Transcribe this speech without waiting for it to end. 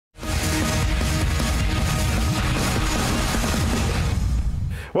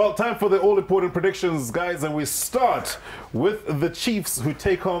Well, time for the all-important predictions, guys, and we start with the Chiefs, who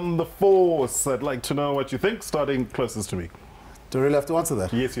take on the Force. I'd like to know what you think, starting closest to me. Do I really have to answer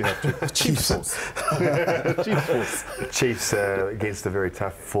that? Yes, you have to. Chiefs Force. Chiefs Force. Chiefs against a very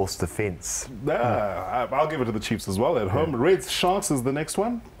tough Force defence. I'll give it to the Chiefs as well at home. Reds Sharks is the next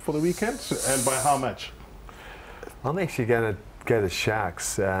one for the weekend, and by how much? I'm actually going to go the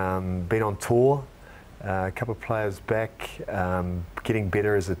Sharks. Been on tour, a couple of players back, getting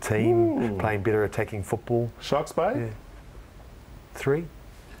better as a team, playing better attacking football. Sharks by? Yeah. 3.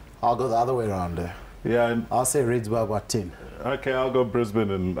 I'll go the other way around there. Yeah. And I'll say Reds by about 10. okay, I'll go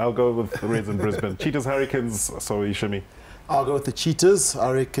Brisbane, and I'll go with the Reds in Brisbane. Cheetahs, Hurricanes, so Ishimi. I'll go with the Cheetahs.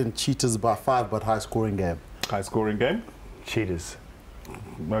 I reckon Cheetahs by 5, but high-scoring game. High-scoring game. Cheetahs.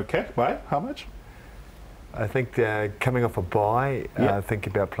 Okay, by how much? I think coming off a bye, I think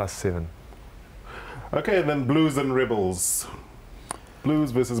about +7. Okay, and then Blues and Rebels.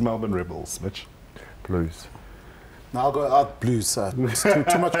 Blues versus Melbourne Rebels, Mitch. Blues. Now I'll go out Blues. It's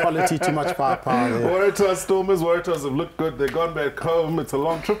too much quality, too much firepower there. Waratahs Stormers. Waratahs have looked good. They've gone back home. It's a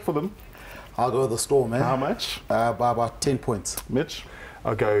long trip for them. I'll go with the Storm, man. How much? By about 10 points. Mitch?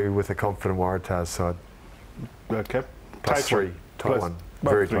 I'll go with a confident Waratahs side. Okay. +3. Tight one.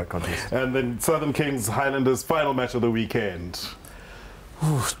 Very tight contest. And then Southern Kings, Highlanders, final match of the weekend.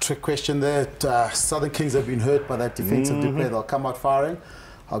 Ooh, trick question there. Southern Kings have been hurt by that defensive display. They'll come out firing.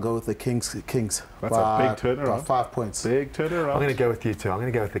 I'll go with the Kings. That's a big turnaround. By 5 points. Big turnaround. I'm going to go with you too. I'm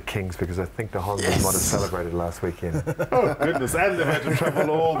going to go with the Kings because I think the Hondas might have celebrated last weekend. Oh, goodness. And they've had to travel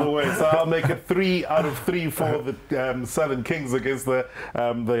all the way. So I'll make it 3 out of 3 for the Southern Kings against the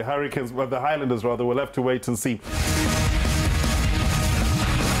Hurricanes, well, the Highlanders rather. We'll have to wait and see.